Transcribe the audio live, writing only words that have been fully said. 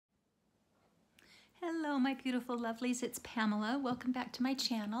Hello, my beautiful lovelies. It's Pamela. Welcome back to my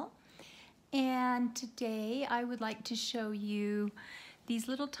channel. And today I would like to show you these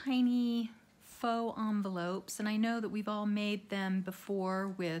little tiny faux envelopes. And I know that we've all made them before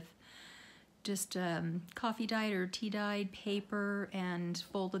with just coffee dyed or tea dyed paper and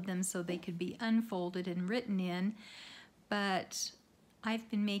folded them so they could be unfolded and written in. But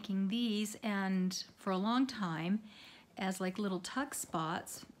I've been making these and for a long time as like little tuck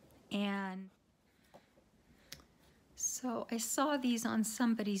spots. And so I saw these on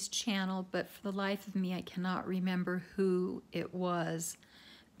somebody's channel, but for the life of me, I cannot remember who it was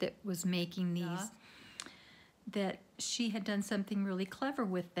that was making these. That she had done something really clever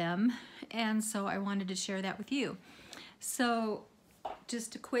with them, and so I wanted to share that with you. So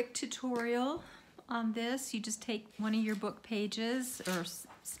just a quick tutorial on this. You just take one of your book pages or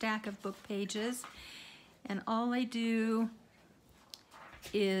stack of book pages, and all I do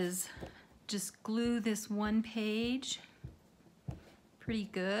is just glue this one page pretty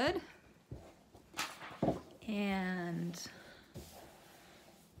good and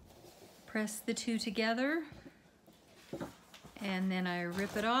press the two together, and then I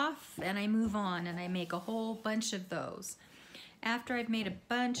rip it off and I move on and I make a whole bunch of those. After I've made a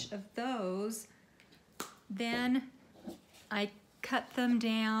bunch of those, then I cut them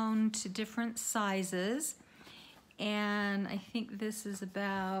down to different sizes, and I think this is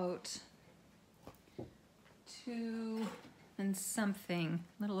about 2 and something,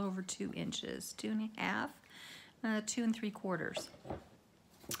 a little over 2 inches, 2.5, 2 3/4.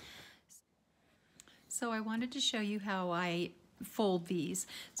 So I wanted to show you how I fold these.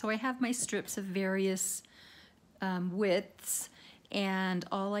 So I have my strips of various widths, and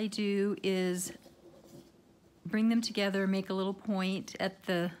all I do is bring them together, make a little point at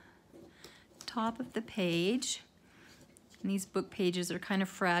the top of the page. And these book pages are kind of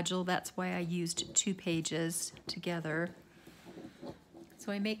fragile, that's why I used 2 pages together.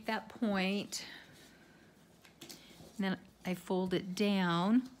 So I make that point, and then I fold it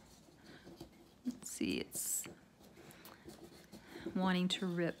down. Let's see, it's wanting to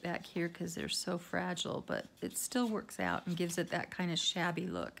rip back here because they're so fragile, but it still works out and gives it that kind of shabby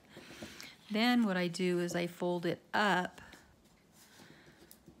look. Then what I do is I fold it up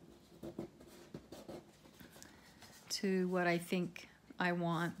to what I think I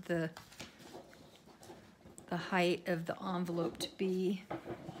want the height of the envelope to be.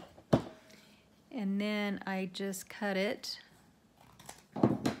 And then I just cut it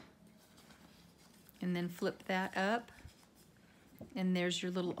and then flip that up, and there's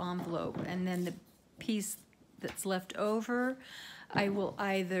your little envelope. And then the piece that's left over, I will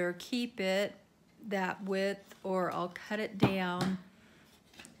either keep it that width or I'll cut it down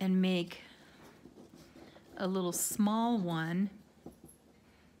and make a little small one.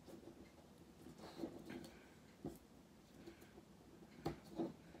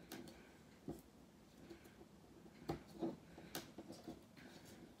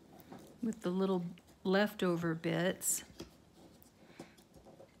 With the little leftover bits.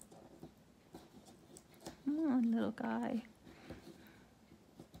 Come on, little guy.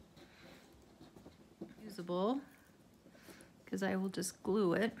 Usable, because I will just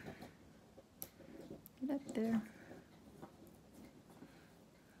glue it. Get up there.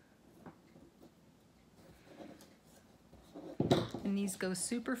 And these go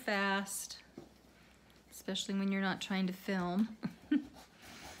super fast, especially when you're not trying to film.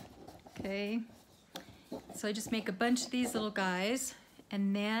 Okay, so I just make a bunch of these little guys,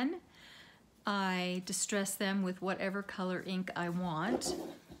 and then I distress them with whatever color ink I want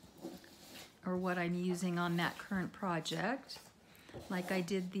or what I'm using on that current project, like I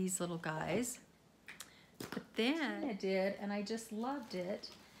did these little guys. But then I did, and I just loved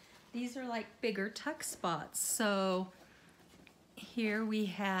it, these are like bigger tuck spots. So here we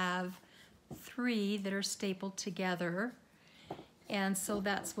have 3 that are stapled together. And so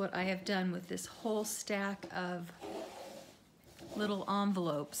that's what I have done with this whole stack of little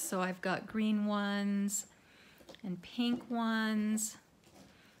envelopes. So I've got green ones and pink ones.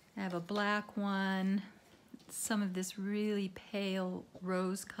 I have a black one, some of this really pale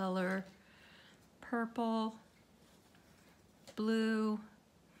rose color, purple, blue.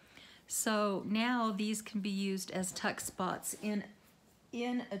 So now these can be used as tuck spots in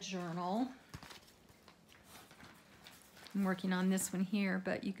a journal. I'm working on this one here,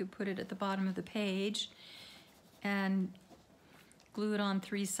 but you could put it at the bottom of the page and glue it on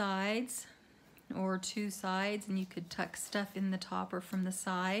 3 sides or 2 sides, and you could tuck stuff in the top or from the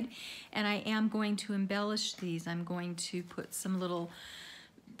side. And I am going to embellish these. I'm going to put some little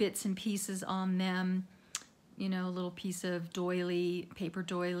bits and pieces on them, you know, a little piece of doily, paper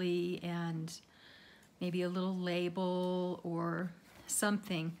doily, and maybe a little label or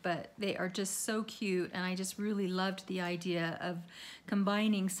something, but they are just so cute, and I just really loved the idea of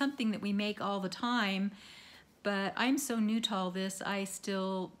combining something that we make all the time. But I'm so new to all this, I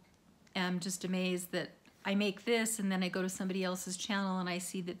still am just amazed that I make this and then I go to somebody else's channel and I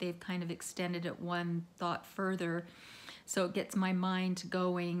see that they've kind of extended it one thought further, so it gets my mind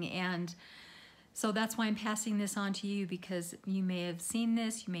going. And so that's why I'm passing this on to you, because you may have seen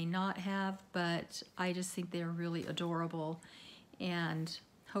this, you may not have, but I just think they're really adorable, and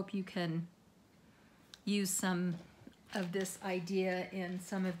hope you can use some of this idea in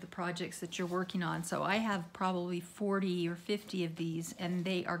some of the projects that you're working on. So I have probably 40 or 50 of these, and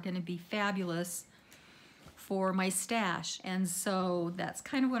they are going to be fabulous for my stash. And so that's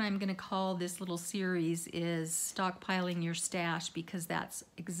kind of what I'm going to call this little series, is stockpiling your stash, because that's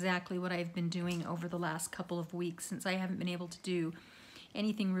exactly what I've been doing over the last couple of weeks. Since I haven't been able to do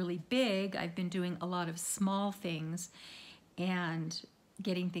anything really big, I've been doing a lot of small things and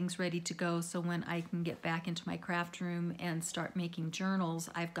getting things ready to go, so when I can get back into my craft room and start making journals,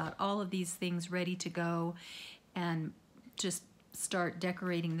 I've got all of these things ready to go and just start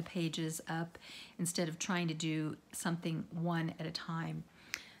decorating the pages up instead of trying to do something one at a time.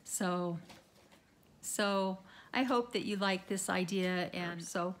 So I hope that you like this idea, and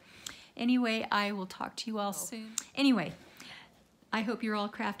so anyway, I will talk to you all soon. Anyway, I hope you're all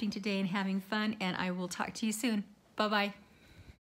crafting today and having fun, and I will talk to you soon. Bye-bye.